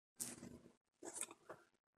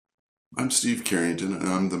I'm Steve Carrington, and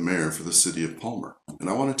I'm the mayor for the city of Palmer. And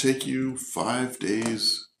I want to take you 5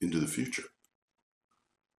 days into the future.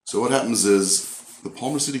 So what happens is the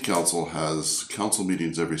Palmer City Council has council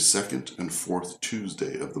meetings every second and fourth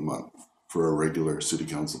Tuesday of the month for a regular city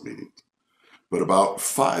council meeting. But about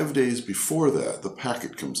 5 days before that, the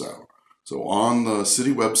packet comes out. So on the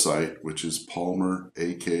city website, which is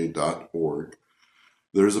palmerak.org,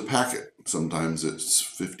 there's a packet. Sometimes it's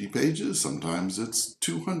 50 pages, sometimes it's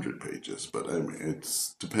 200 pages, but I mean, it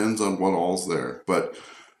depends on what all's there. But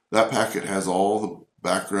that packet has all the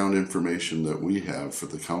background information that we have for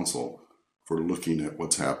the council for looking at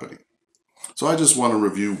what's happening. So I just want to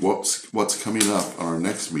review what's coming up on our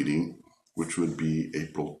next meeting, which would be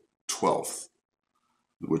April 12th,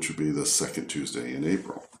 which would be the second Tuesday in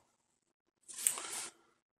April.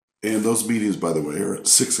 And those meetings, by the way, are at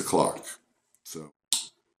 6 o'clock.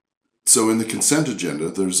 So in the consent agenda,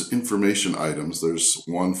 there's information items. There's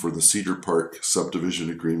one for the Cedar Park subdivision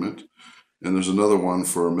agreement, and there's another one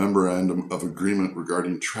for a memorandum of agreement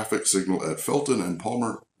regarding traffic signal at Felton and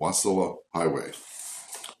Palmer-Wasilla Highway.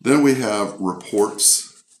 Then we have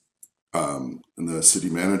reports, and the city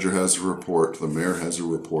manager has a report, the mayor has a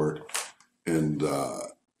report, and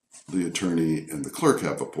the attorney and the clerk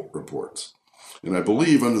have reports. And I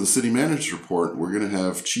believe under the city manager's report, we're going to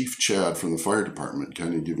have Chief Chad from the fire department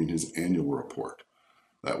kind of giving his annual report.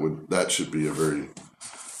 That should be a very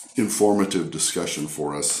informative discussion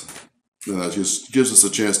for us. And that just gives us a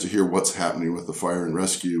chance to hear what's happening with the fire and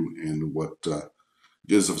rescue, and what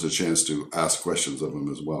gives us a chance to ask questions of them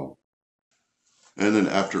as well. And then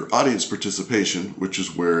after audience participation, which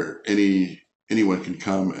is where anyone can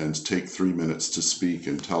come and take 3 minutes to speak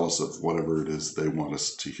and tell us of whatever it is they want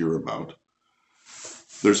us to hear about.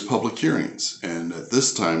 There's public hearings, and at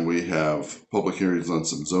this time we have public hearings on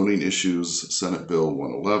some zoning issues, Senate Bill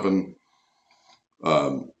 111.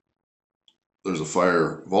 There's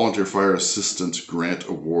a volunteer fire assistant grant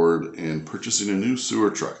award, and purchasing a new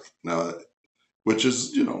sewer truck. Now, which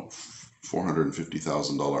is,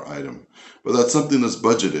 $450,000 item. But that's something that's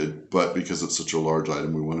budgeted, but because it's such a large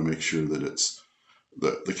item, we want to make sure that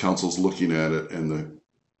the council's looking at it, and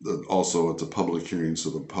also it's a public hearing, so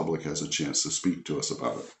the public has a chance to speak to us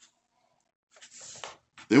about it.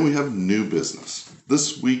 Then we have new business.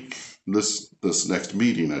 This week, this next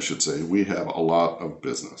meeting, I should say, we have a lot of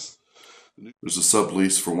business. There's a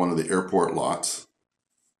sublease for one of the airport lots.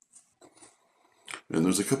 And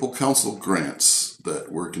there's a couple council grants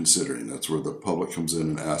that we're considering. That's where the public comes in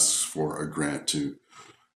and asks for a grant to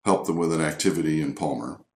help them with an activity in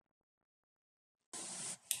Palmer.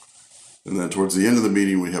 And then towards the end of the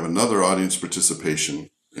meeting, we have another audience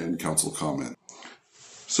participation and council comment.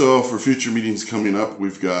 So for future meetings coming up,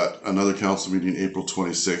 we've got another council meeting April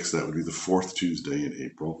 26th. That would be the fourth Tuesday in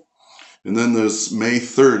April. And then there's May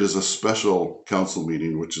 3rd is a special council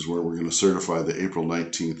meeting, which is where we're going to certify the April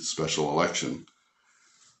 19th special election.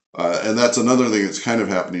 And that's another thing that's kind of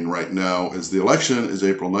happening right now, is the election is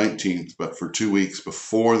April 19th, but for 2 weeks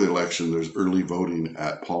before the election, there's early voting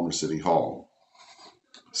at Palmer City Hall.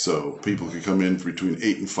 So people can come in between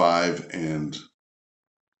 8 and 5 and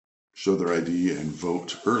show their ID and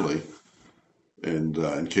vote early. And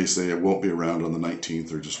in case they won't be around on the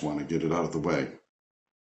 19th or just want to get it out of the way.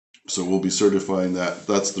 So we'll be certifying that.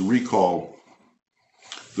 That's the recall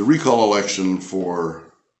election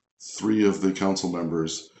for 3 of the council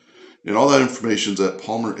members. And all that information is at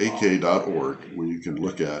palmerak.org, where you can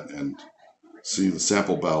look at and see the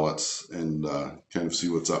sample ballots and kind of see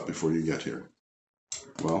what's up before you get here.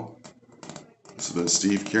 Well, this has been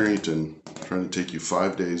Steve Carrington, trying to take you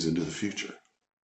 5 days into the future.